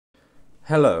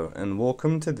Hello and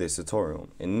welcome to this tutorial.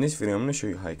 In this video I'm going to show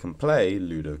you how you can play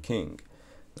Ludo King.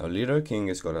 Now Ludo King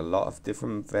has got a lot of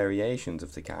different variations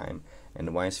of the game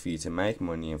and ways for you to make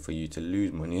money and for you to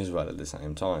lose money as well at the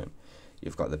same time.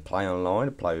 You've got the play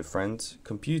online, play with friends,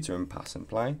 computer and pass and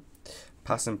play.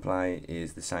 Pass and play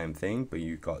is the same thing, but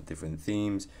you've got different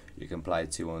themes. You can play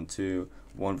 2 on 2,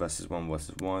 1 versus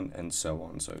 1 and so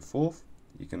on and so forth.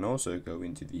 You can also go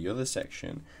into the other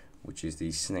section, which is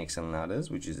the snakes and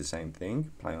ladders, which is the same thing.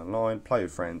 Play online, play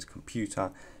with friends,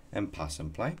 computer and pass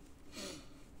and play.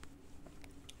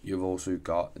 You've also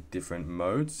got different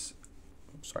modes.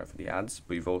 Sorry for the ads,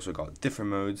 but you've also got different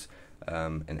modes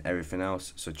and everything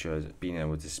else, such as being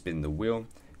able to spin the wheel,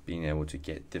 being able to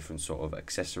get different sort of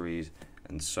accessories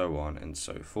and so on and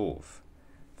so forth.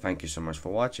 Thank you so much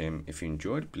for watching. If you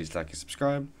enjoyed, please like and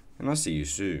subscribe, and I'll see you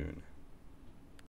soon.